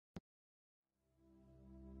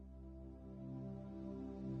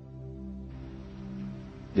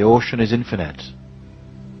The ocean is infinite.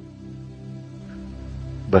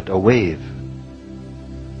 But a wave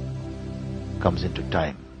comes into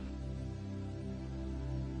time.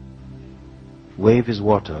 Wave is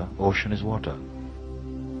water, ocean is water.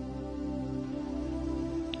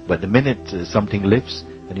 But the minute something lifts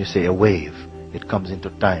and you say a wave, it comes into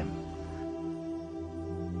time.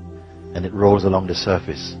 And it rolls along the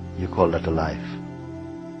surface, you call that a life.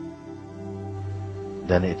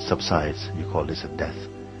 Then it subsides, you call this a death.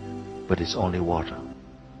 But it's only water.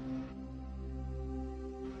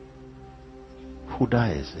 Who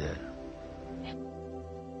dies there?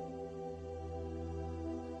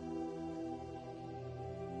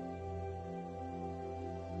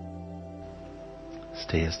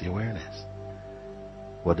 Stay as the awareness.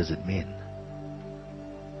 What does it mean?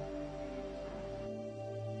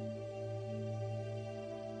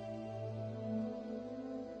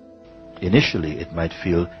 Initially, it might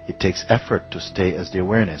feel it takes effort to stay as the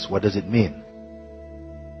awareness. What does it mean?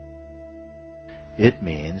 It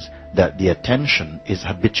means that the attention is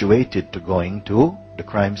habituated to going to the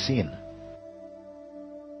crime scene.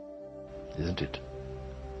 Isn't it?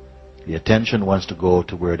 The attention wants to go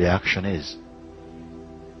to where the action is.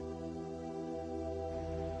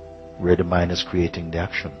 Where the mind is creating the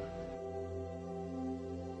action.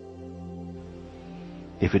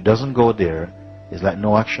 If it doesn't go there, it's like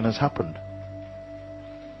no action has happened.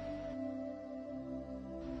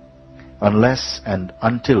 Unless and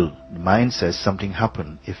until the mind says something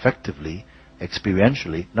happened, effectively,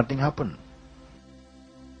 experientially, nothing happened.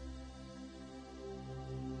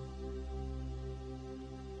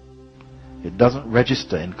 It doesn't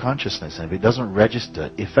register in consciousness, and if it doesn't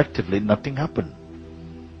register effectively, nothing happened.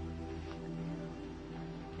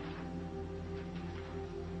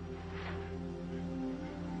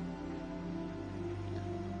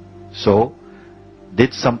 So,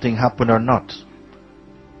 did something happen or not?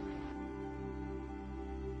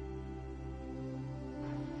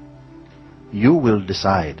 You will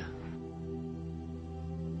decide,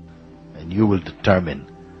 and you will determine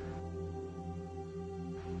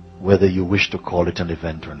whether you wish to call it an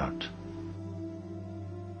event or not.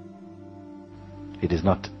 It is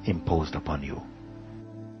not imposed upon you.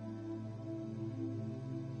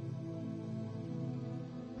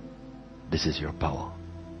 This is your power.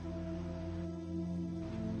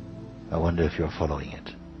 I wonder if you're following it.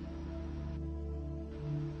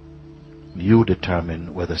 You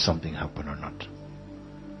determine whether something happened or not.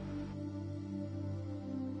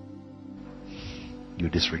 You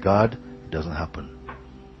disregard, it doesn't happen.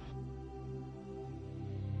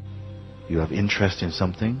 You have interest in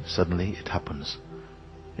something, suddenly it happens.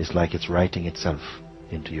 It's like it's writing itself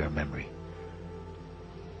into your memory.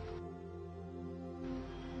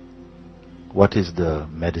 What is the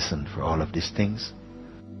medicine for all of these things?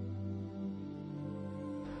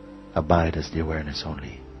 Abide as the awareness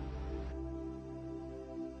only.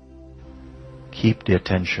 Keep the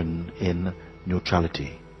attention in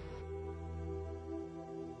neutrality.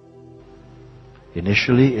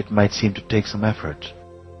 Initially, it might seem to take some effort,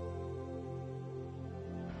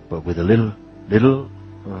 but with a little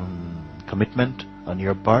commitment on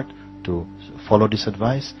your part to follow this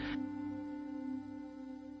advice,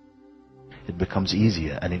 it becomes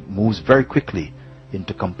easier and it moves very quickly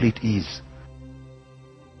into complete ease.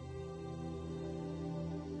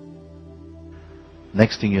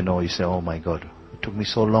 Next thing you know, you say, oh my God, it took me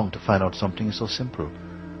so long to find out something so simple.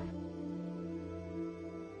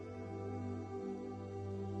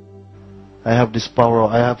 I have this power,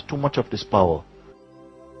 I have too much of this power.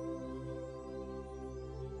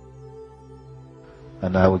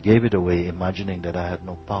 And I gave it away imagining that I had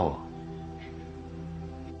no power.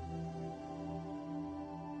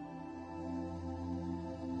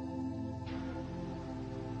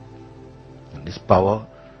 And this power,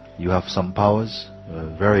 you have some powers,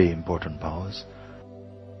 very important powers.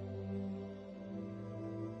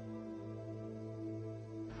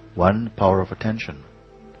 One, power of attention.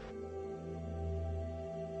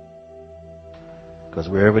 Because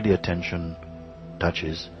wherever the attention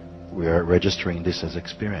touches, we are registering this as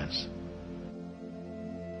experience.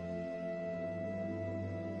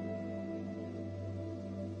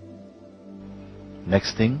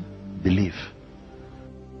 Next thing, belief.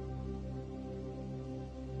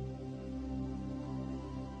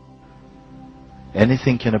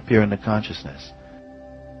 Anything can appear in the consciousness.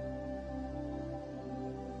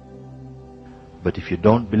 But if you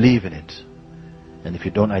don't believe in it, and if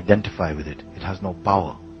you don't identify with it, it has no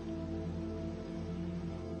power.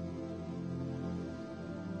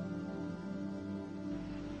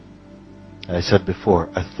 I said before,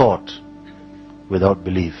 a thought without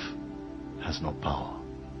belief has no power.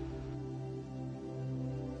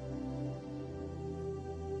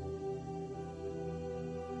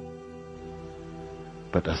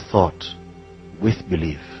 But a thought with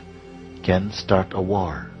belief can start a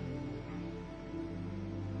war.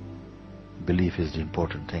 Belief is the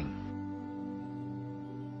important thing.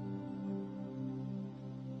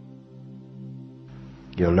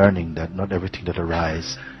 You're learning that not everything that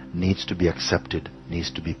arises needs to be accepted,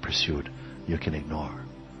 needs to be pursued. You can ignore.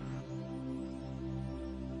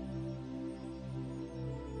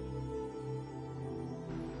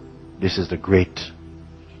 This is the great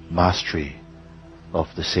mastery of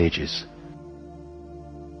the sages.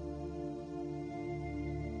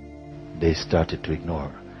 They started to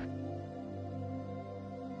ignore.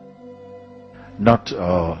 Not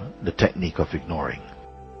the technique of ignoring.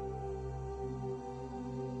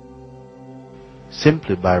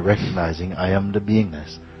 Simply by recognizing I am the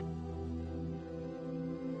beingness.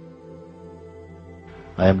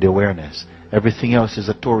 I am the awareness. Everything else is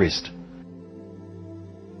a tourist.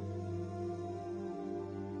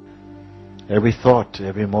 Every thought,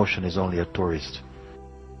 every emotion is only a tourist.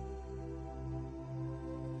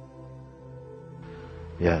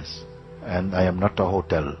 Yes, and I am not a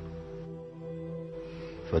hotel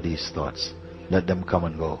for these thoughts. Let them come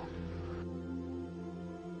and go.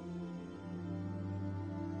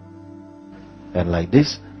 And like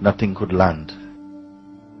this, nothing could land.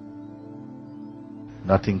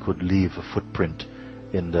 Nothing could leave a footprint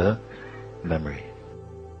in the memory.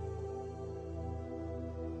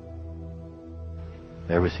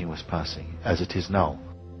 Everything was passing, as it is now.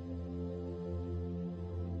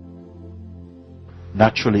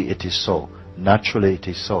 Naturally it is so. Naturally it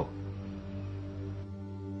is so.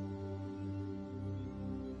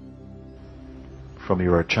 From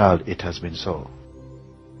you are a child, it has been so.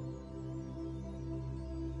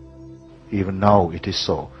 Even now it is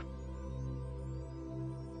so.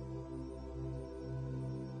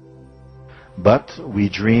 But we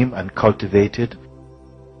dream and cultivated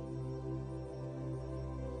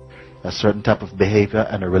a certain type of behavior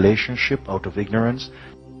and a relationship out of ignorance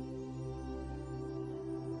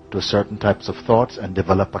to certain types of thoughts and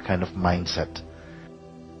develop a kind of mindset.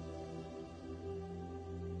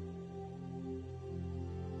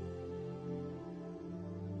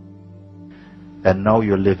 And now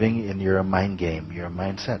you're living in your mind game, your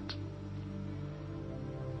mindset.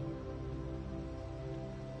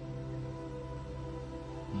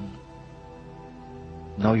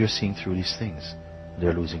 Now you're seeing through these things.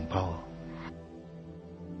 They're losing power.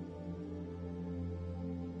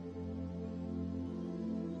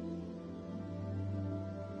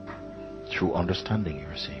 Through understanding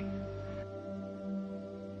you're seeing.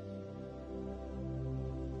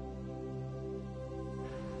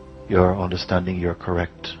 You're understanding your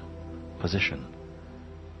correct position.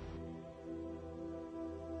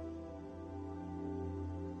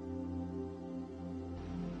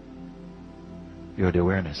 You're the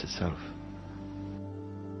awareness itself.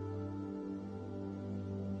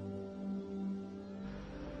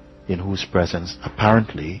 In whose presence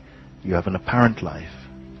apparently you have an apparent life,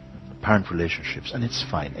 apparent relationships, and it's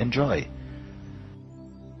fine. Enjoy.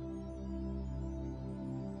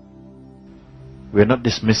 We're not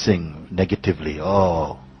dismissing negatively,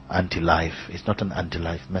 oh, anti-life. It's not an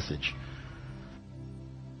anti-life message.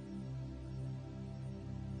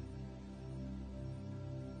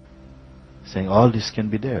 Saying all this can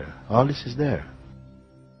be there. All this is there.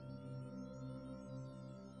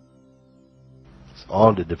 It's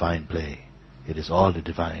all the divine play. It is all the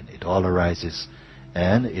divine. It all arises,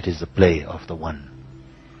 and it is the play of the One.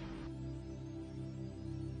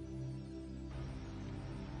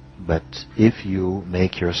 But if you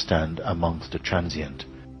make your stand amongst the transient,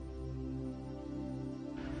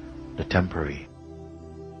 the temporary,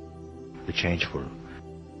 the changeful,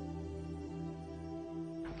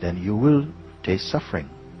 then you will taste suffering.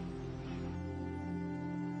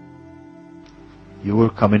 You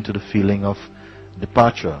will come into the feeling of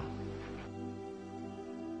departure,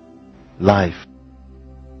 life,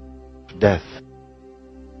 death,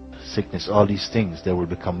 sickness, all these things. They will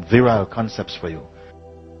become virile concepts for you.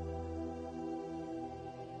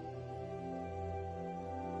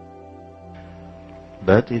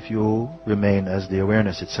 But if you remain as the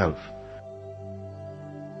awareness itself,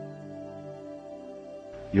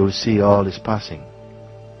 you'll see all is passing.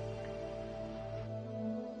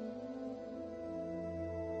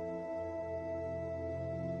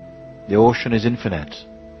 The ocean is infinite.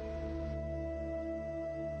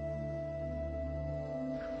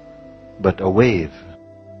 But a wave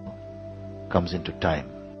comes into time.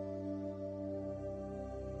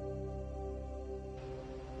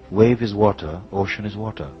 Wave is water, ocean is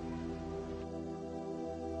water.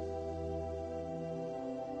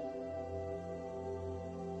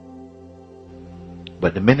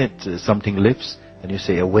 But the minute something lifts, And you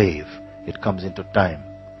say a wave, it comes into time.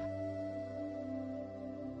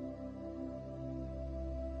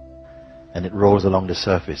 And it rolls along the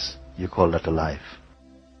surface. You call that a life.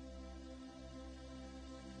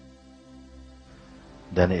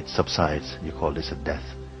 Then it subsides. You call this a death.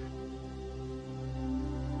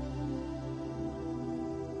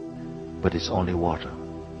 But it's only water.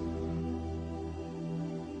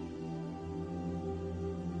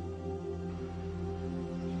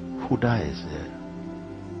 Who dies there?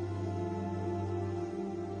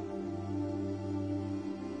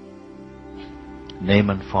 Name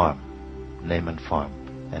and form. Name and form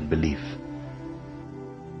and belief.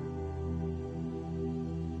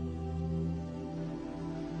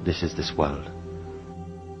 This is this world.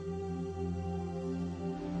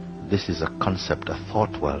 This is a concept, a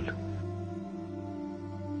thought world.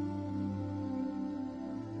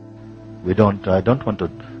 I don't want to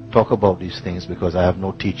talk about these things because I have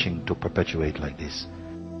no teaching to perpetuate like this.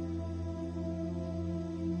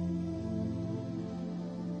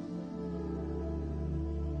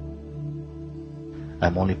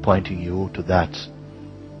 I'm only pointing you to that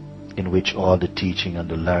in which all the teaching and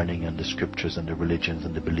the learning and the scriptures and the religions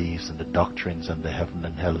and the beliefs and the doctrines and the heaven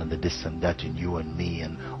and hell and the this and that in you and me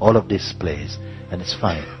and all of this plays, and it's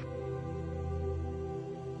fine.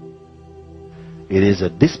 It is a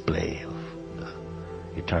display of the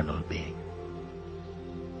eternal being.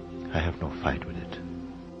 I have no fight with it.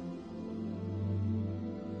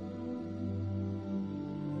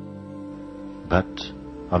 But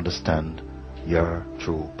understand your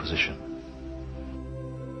true position.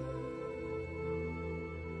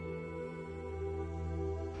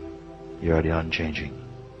 You are the unchanging,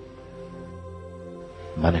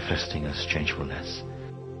 manifesting as changefulness,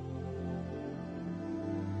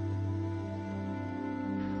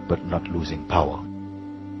 but not losing power.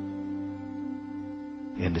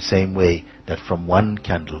 In the same way that from one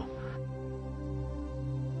candle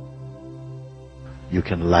you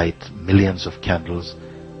can light millions of candles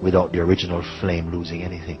without the original flame losing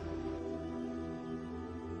anything.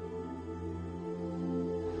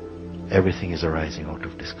 Everything is arising out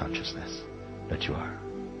of this consciousness that you are.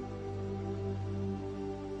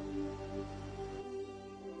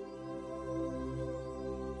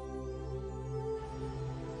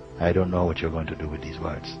 I don't know what you're going to do with these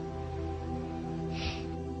words.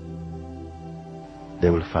 They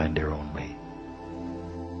will find their own way.